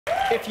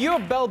If you're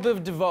Belle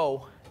Biv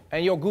DeVoe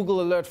and your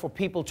Google alert for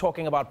people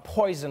talking about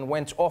poison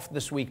went off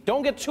this week,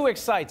 don't get too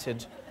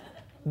excited.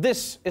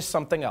 This is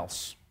something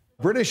else.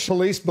 British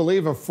police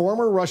believe a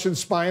former Russian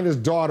spy and his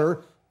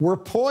daughter were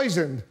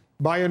poisoned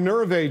by a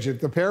nerve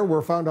agent. The pair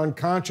were found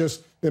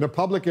unconscious in a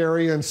public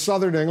area in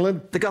southern England.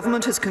 The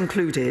government has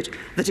concluded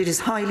that it is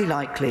highly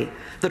likely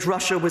that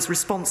Russia was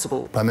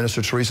responsible. Prime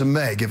Minister Theresa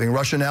May giving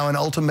Russia now an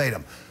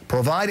ultimatum.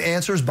 Provide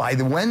answers by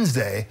the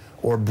Wednesday,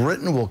 or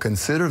Britain will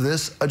consider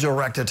this a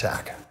direct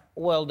attack.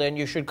 Well, then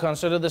you should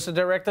consider this a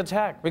direct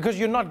attack, because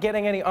you're not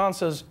getting any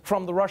answers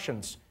from the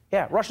Russians.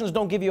 Yeah, Russians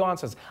don't give you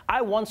answers.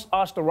 I once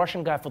asked a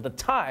Russian guy for the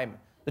time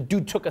the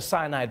dude took a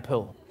cyanide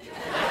pill.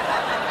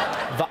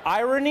 The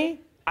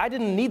irony? I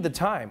didn't need the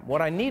time.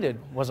 What I needed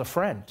was a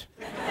friend.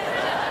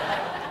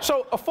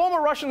 So a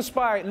former Russian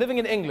spy living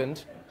in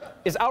England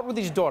is out with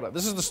his daughter.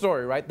 This is the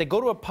story, right? They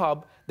go to a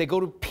pub, they go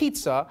to a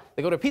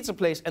pizza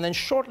place, and then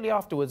shortly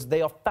afterwards,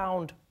 they are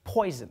found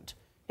poisoned.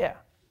 Yeah.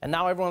 And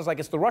now everyone's like,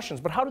 it's the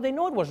Russians. But how do they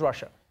know it was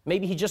Russia?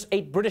 Maybe he just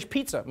ate British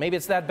pizza. Maybe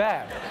it's that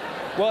bad.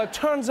 Well, it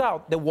turns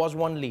out there was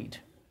one lead.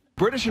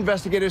 British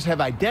investigators have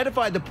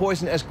identified the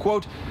poison as,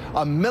 quote,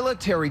 a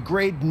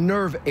military-grade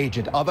nerve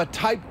agent of a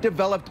type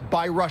developed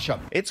by Russia.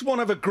 It's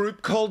one of a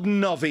group called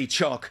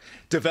Novichok,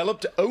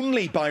 developed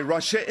only by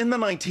Russia in the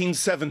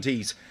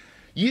 1970s.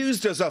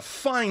 Used as a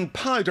fine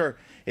powder,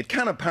 it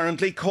can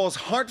apparently cause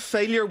heart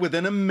failure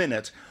within a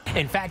minute.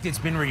 In fact, it's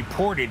been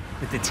reported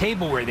that the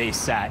table where they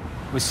sat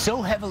was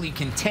so heavily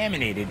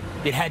contaminated,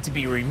 it had to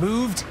be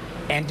removed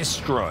and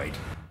destroyed.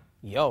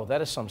 Yo,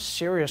 that is some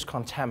serious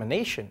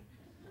contamination.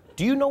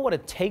 Do you know what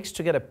it takes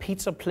to get a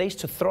pizza place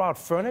to throw out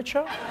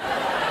furniture?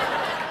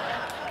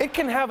 It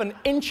can have an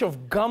inch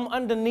of gum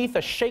underneath,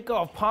 a shaker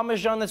of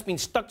Parmesan that's been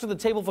stuck to the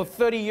table for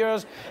 30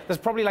 years. There's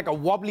probably like a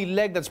wobbly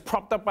leg that's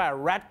propped up by a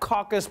rat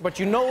carcass, but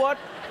you know what?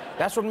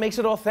 That's what makes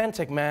it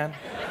authentic, man.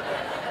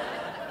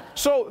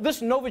 So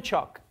this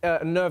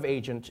Novichok nerve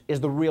agent is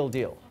the real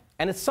deal,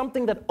 and it's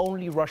something that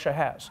only Russia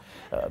has.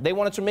 They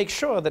wanted to make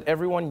sure that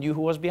everyone knew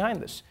who was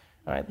behind this.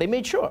 All right, they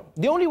made sure.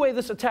 The only way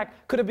this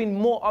attack could have been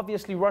more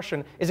obviously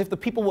Russian is if the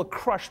people were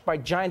crushed by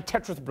giant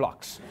Tetris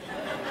blocks.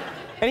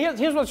 And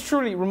here's what's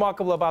truly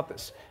remarkable about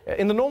this.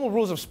 In the normal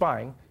rules of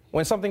spying,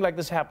 when something like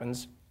this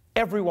happens,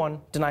 everyone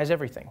denies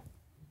everything.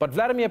 But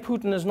Vladimir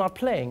Putin is not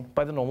playing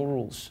by the normal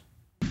rules.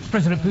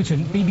 President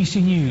Putin,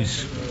 BBC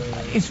News.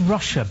 Is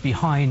Russia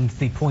behind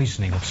the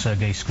poisoning of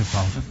Sergei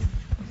Skripal?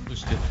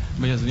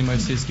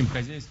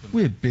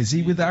 We're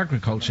busy with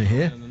agriculture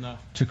here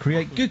to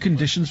create good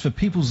conditions for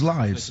people's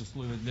lives.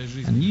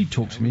 And you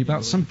talk to me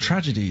about some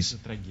tragedies.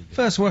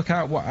 First work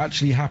out what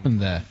actually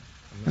happened there,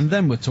 and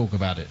then we'll talk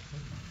about it.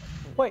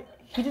 Wait,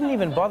 he didn't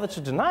even bother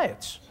to deny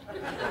it.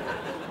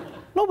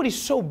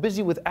 Nobody's so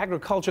busy with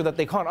agriculture that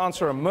they can't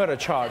answer a murder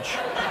charge.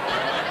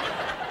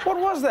 What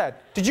was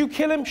that? Did you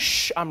kill him?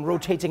 Shh, I'm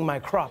rotating my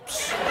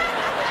crops.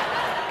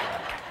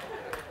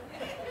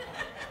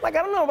 Like,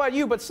 I don't know about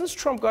you, but since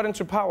Trump got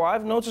into power,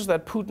 I've noticed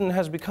that Putin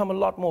has become a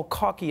lot more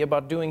cocky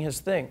about doing his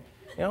thing.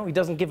 You know, he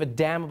doesn't give a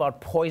damn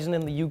about poison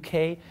in the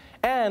UK.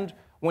 And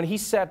when he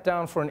sat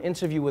down for an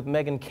interview with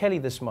Megyn Kelly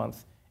this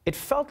month, it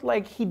felt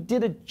like he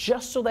did it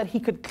just so that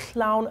he could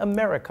clown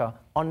America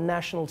on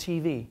national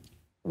TV.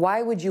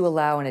 Why would you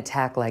allow an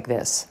attack like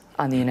this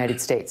on the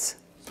United States?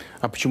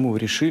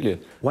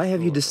 Why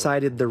have you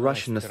decided the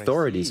Russian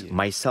authorities,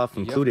 myself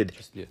included,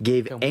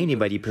 gave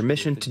anybody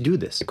permission to do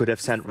this? They could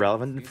have sent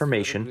relevant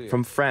information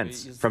from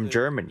France, from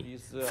Germany,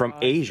 from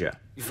Asia,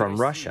 from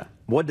Russia.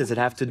 What does it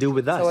have to do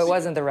with us? So it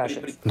wasn't the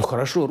Russians?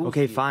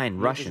 Okay, fine,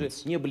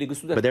 Russians.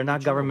 But they're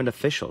not government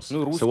officials.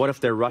 So what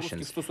if they're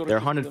Russians? There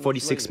are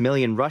 146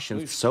 million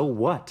Russians, so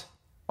what?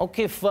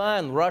 Okay,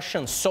 fine,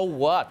 Russians, so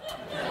what?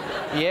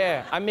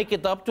 Yeah, I make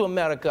it up to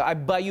America. I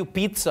buy you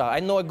pizza. I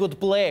know a good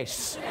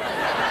place.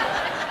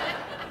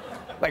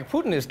 Like,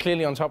 Putin is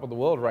clearly on top of the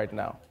world right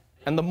now.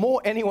 And the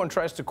more anyone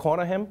tries to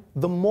corner him,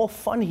 the more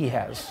fun he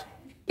has.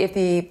 If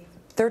the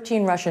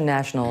 13 Russian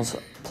nationals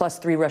plus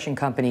 3 Russian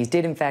companies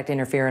did in fact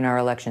interfere in our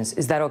elections,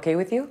 is that okay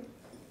with you?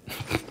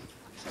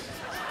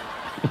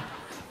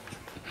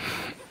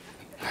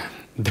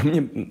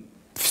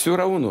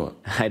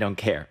 I don't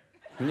care.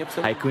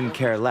 I couldn't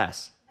care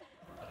less.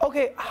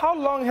 Okay, how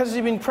long has he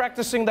been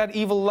practicing that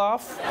evil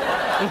laugh?